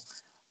people,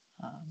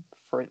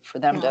 for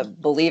them to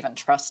believe and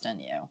trust in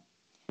you.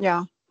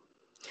 Yeah.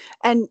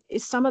 And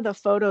some of the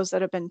photos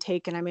that have been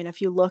taken, I mean,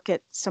 if you look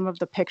at some of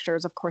the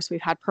pictures, of course,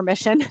 we've had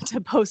permission to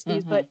post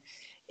these, but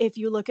if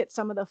you look at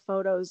some of the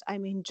photos, I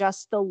mean,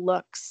 just the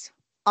looks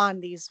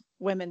on these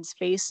women's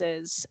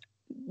faces,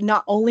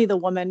 not only the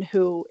woman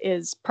who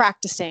is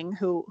practicing,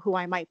 who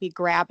I might be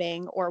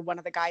grabbing, or one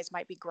of the guys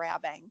might be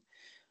grabbing,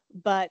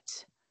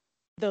 but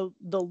the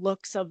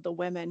looks of the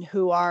women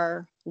who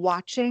are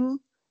watching,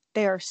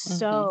 they are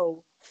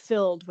so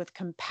filled with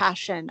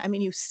compassion. I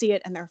mean, you see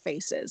it in their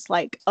faces,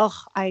 like, oh,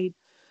 I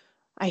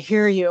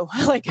hear you.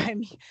 Like,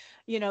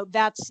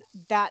 that's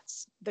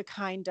the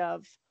kind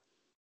of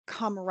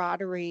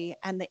camaraderie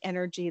and the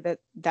energy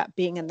that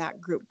being in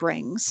that group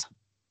brings.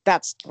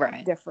 That's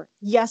Right. different.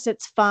 Yes,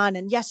 it's fun,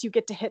 and yes, you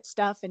get to hit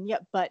stuff, and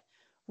yet, but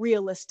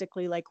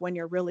realistically, like when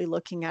you're really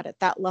looking at it,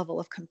 that level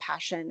of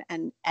compassion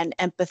and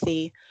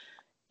empathy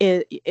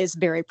is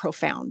very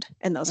profound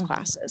in those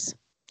classes.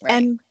 Right.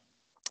 And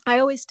I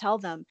always tell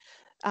them,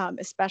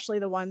 especially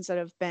the ones that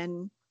have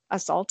been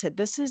assaulted,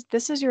 this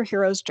is your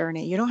hero's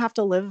journey. You don't have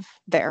to live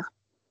there.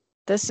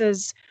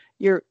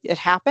 It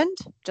happened,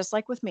 just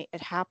like with me.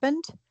 It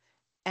happened,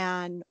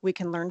 and we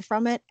can learn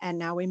from it, and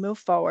now we move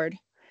forward,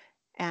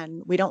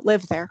 and we don't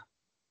live there.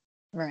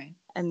 Right.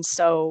 And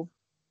so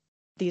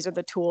these are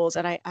the tools,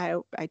 and I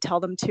tell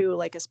them too,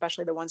 like,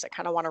 especially the ones that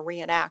kind of want to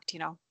reenact,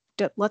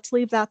 let's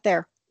leave that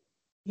there.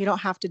 You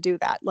don't have to do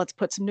that. Let's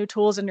put some new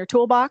tools in your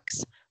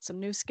toolbox, some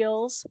new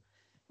skills,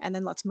 and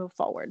then let's move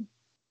forward.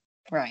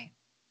 Right.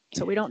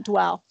 So we don't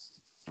dwell.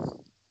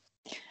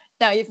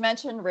 Now, you've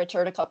mentioned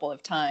Richard a couple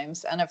of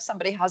times, and if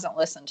somebody hasn't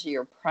listened to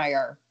your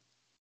prior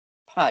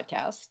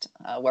podcast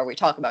where we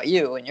talk about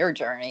you and your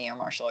journey, your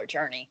martial art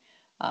journey,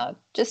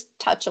 just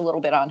touch a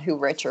little bit on who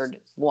Richard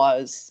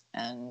was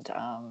and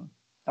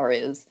or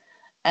is,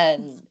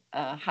 and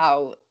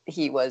how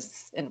he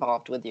was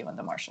involved with you in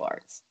the martial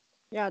arts.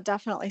 Yeah,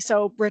 definitely.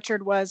 So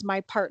Richard was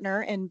my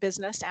partner in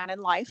business and in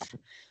life.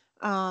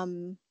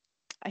 It'll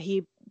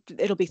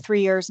be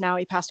 3 years now.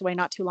 He passed away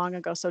not too long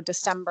ago. So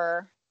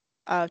December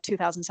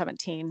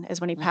 2017 is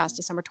when he passed,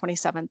 December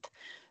 27th.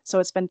 So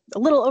it's been a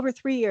little over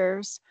 3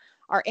 years.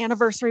 Our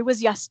anniversary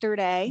was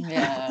yesterday.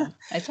 Yeah,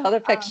 I saw the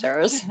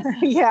pictures.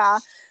 Yeah.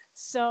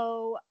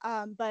 So,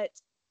 but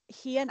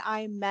he and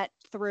I met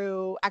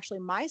through actually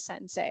my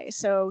sensei.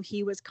 So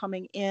he was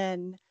coming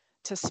in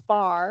to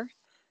spar,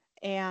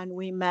 and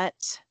we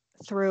met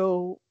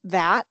through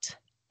that.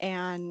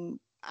 And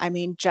I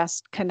mean,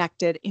 just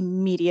connected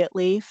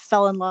immediately,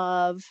 fell in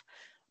love.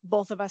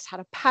 Both of us had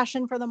a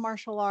passion for the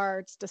martial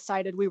arts,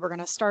 decided we were going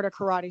to start a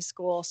karate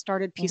school,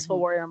 started Peaceful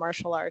Warrior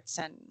Martial Arts,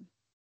 and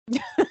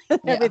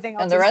everything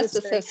else. And the rest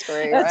is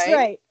history, That's right?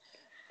 right.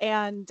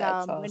 And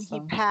awesome. when he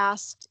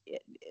passed,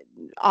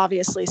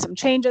 obviously some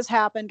changes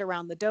happened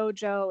around the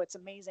dojo. It's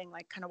amazing,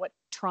 like, kind of what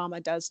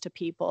trauma does to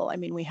people. I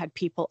mean, we had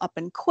people up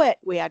and quit.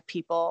 We had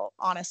people,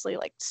 honestly,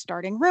 like,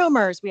 starting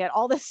rumors. We had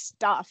all this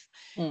stuff.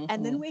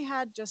 And then we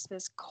had just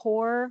this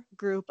core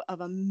group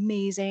of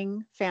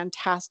amazing,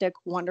 fantastic,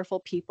 wonderful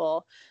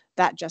people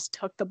that just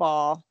took the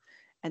ball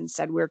and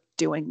said, we're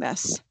doing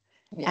this.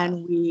 Yeah.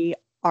 And we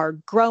are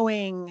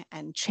growing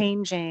and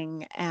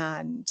changing,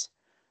 and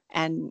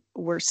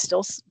we're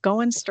still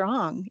going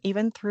strong.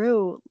 Even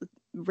through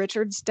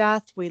Richard's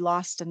death, we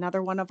lost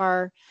another one of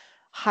our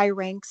high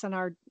ranks in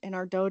our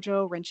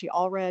dojo, Rinchi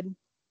Allred,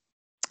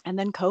 and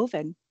then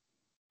COVID.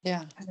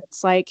 Yeah. And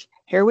it's like,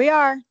 here we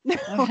are. We're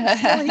still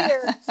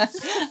here.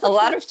 A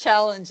lot of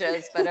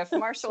challenges, but if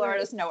martial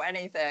artists know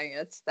anything,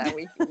 it's that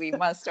we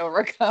must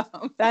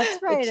overcome.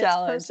 That's right. The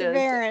challenges, it's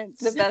perseverance.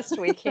 The best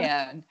we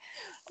can,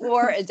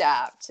 or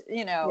adapt.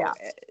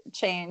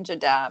 Change,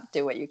 adapt,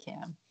 do what you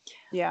can.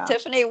 Yeah.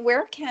 Tiffany,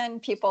 where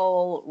can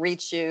people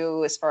reach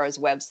you as far as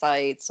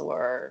websites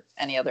or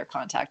any other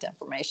contact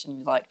information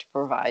you'd like to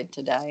provide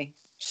today?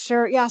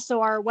 Sure. Yeah.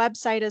 So our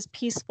website is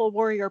Peaceful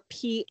Warrior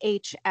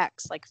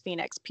PHX, like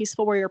Phoenix,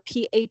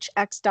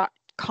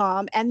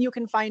 peacefulwarriorphx.com. And you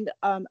can find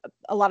a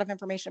lot of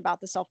information about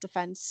the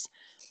self-defense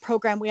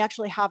program. We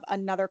actually have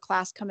another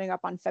class coming up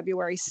on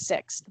February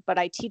 6th, but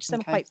I teach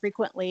them quite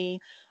frequently,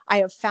 I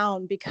have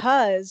found,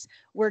 because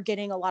we're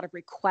getting a lot of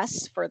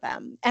requests for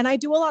them. And I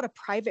do a lot of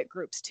private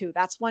groups too.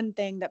 That's one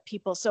thing that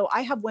people, so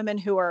I have women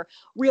who are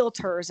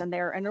realtors and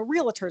they're in a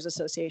realtors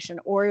association,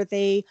 or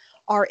they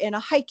are in a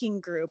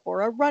hiking group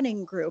or a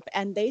running group,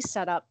 and they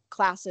set up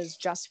classes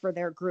just for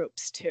their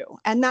groups too.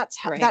 And that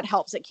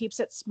helps. It keeps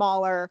it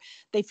smaller.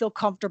 They feel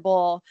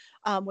comfortable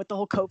with the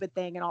whole COVID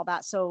thing and all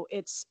that. So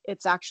it's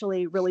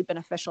actually really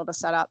beneficial to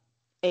set up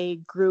a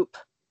group,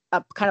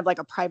 kind of like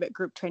a private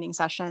group training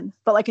session.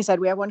 But like I said,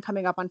 we have one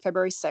coming up on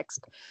February 6th.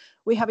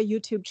 We have a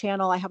YouTube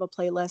channel. I have a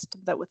playlist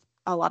that with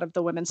a lot of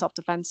the women's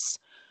self-defense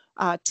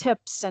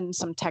tips and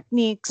some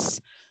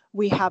techniques.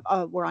 We're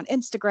on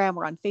Instagram,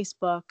 we're on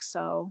Facebook.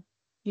 So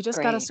you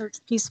just got to search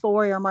Peaceful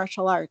Warrior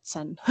Martial Arts,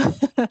 and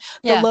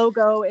the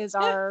logo is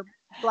our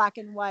black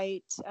and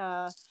white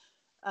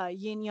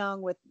yin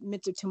yang with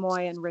Mitsu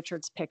Tomoe and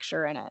Richard's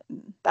picture in it.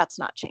 And that's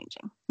not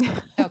changing.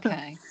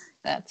 Okay.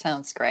 That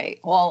sounds great.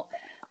 Well,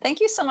 thank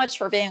you so much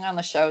for being on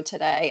the show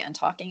today and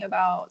talking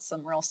about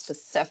some real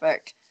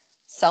specific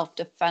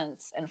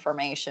self-defense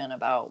information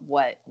about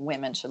what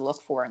women should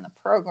look for in the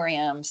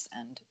programs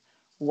and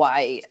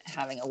why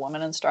having a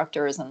woman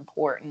instructor is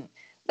important.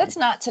 That's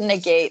not to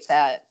negate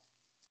that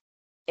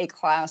a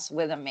class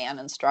with a man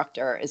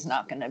instructor is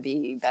not going to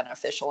be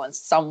beneficial in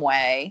some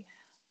way.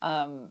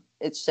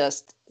 It's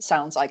just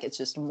sounds like it's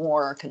just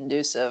more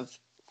conducive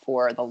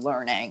for the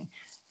learning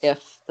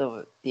if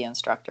the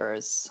instructor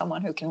is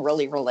someone who can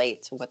really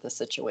relate to what the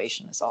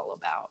situation is all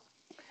about.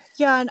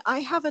 Yeah, and I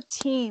have a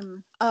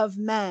team of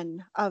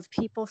men, of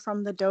people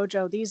from the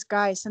dojo. These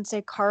guys,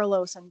 Sensei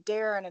Carlos and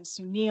Darren and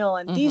Sunil,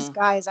 and these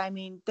guys, I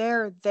mean,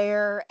 they're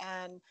there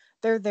and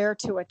they're there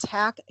to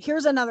attack.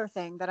 Here's another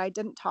thing that I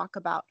didn't talk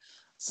about.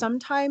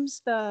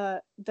 Sometimes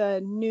the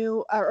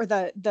new or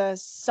the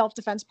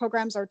self-defense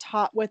programs are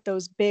taught with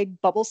those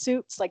big bubble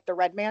suits, like the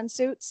Red Man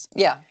suits.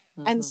 Yeah.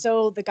 And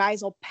so the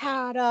guys will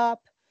pad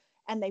up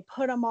and they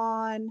put them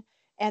on.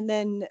 And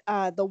then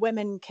the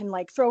women can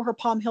like throw her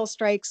palm heel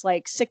strikes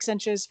like 6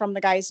 inches from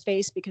the guy's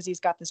face because he's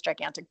got this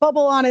gigantic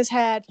bubble on his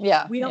head.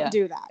 Yeah. We don't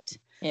do that.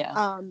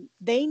 Yeah.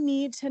 They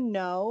need to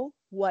know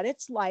what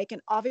it's like.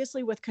 And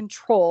obviously with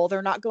control,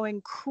 they're not going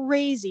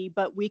crazy,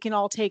 but we can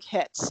all take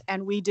hits.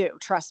 And we do.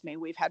 Trust me,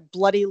 we've had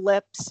bloody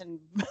lips and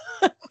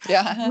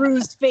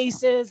bruised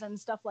faces and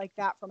stuff like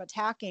that from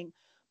attacking.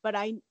 But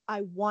I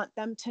want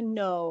them to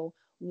know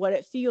what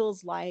it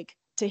feels like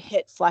to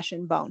hit flesh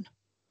and bone.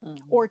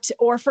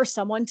 Or for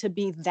someone to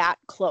be that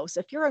close.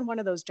 If you're in one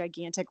of those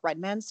gigantic Red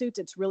Man suits,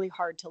 it's really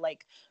hard to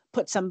like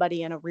put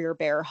somebody in a rear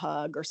bear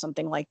hug or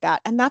something like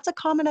that. And that's a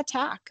common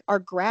attack, are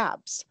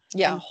grabs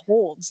and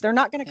holds. They're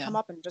not going to come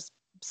up and just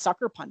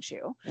sucker punch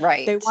you.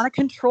 Right. They want to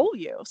control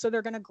you. So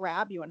they're going to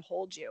grab you and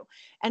hold you.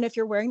 And if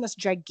you're wearing this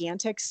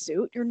gigantic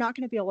suit, you're not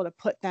going to be able to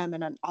put them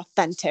in an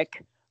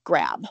authentic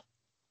grab.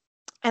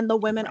 And the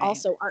women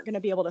also aren't going to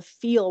be able to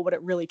feel what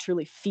it really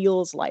truly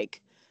feels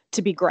like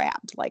to be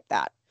grabbed like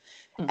that.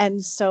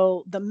 And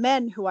so the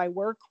men who I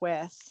work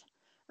with,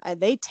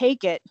 they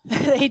take it.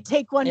 They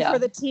take one for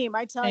the team,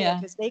 I tell you,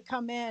 because they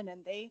come in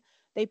and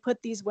they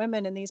put these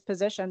women in these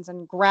positions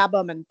and grab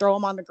them and throw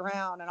them on the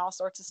ground and all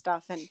sorts of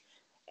stuff.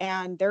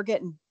 And they're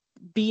getting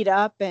beat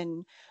up.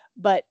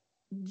 But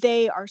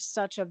they are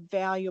such a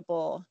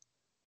valuable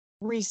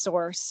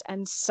resource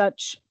and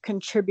such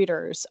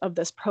contributors of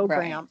this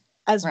program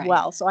as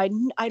well. So I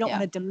don't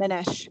want to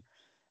diminish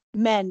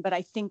men, but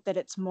I think that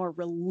it's more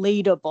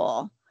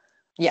relatable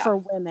for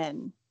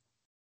women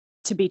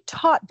to be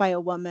taught by a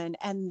woman,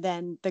 and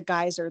then the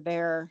guys are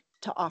there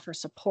to offer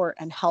support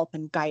and help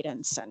and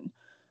guidance and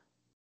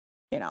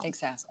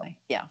exactly.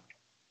 Yeah.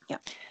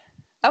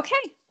 Okay,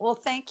 well,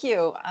 thank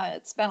you.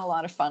 It's been a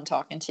lot of fun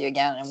talking to you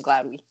again. I'm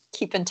glad we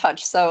keep in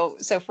touch so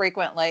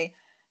frequently,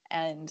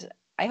 and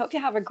I hope you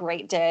have a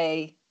great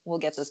day. We'll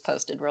get this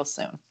posted real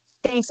soon.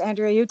 Thanks,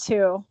 Andrea. You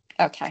too.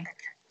 Okay.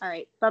 All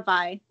right.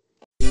 Bye-bye.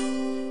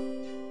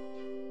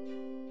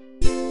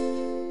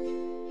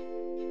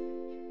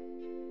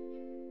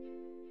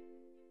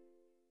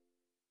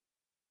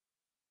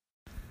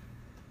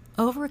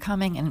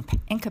 Overcoming an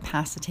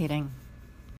incapacitating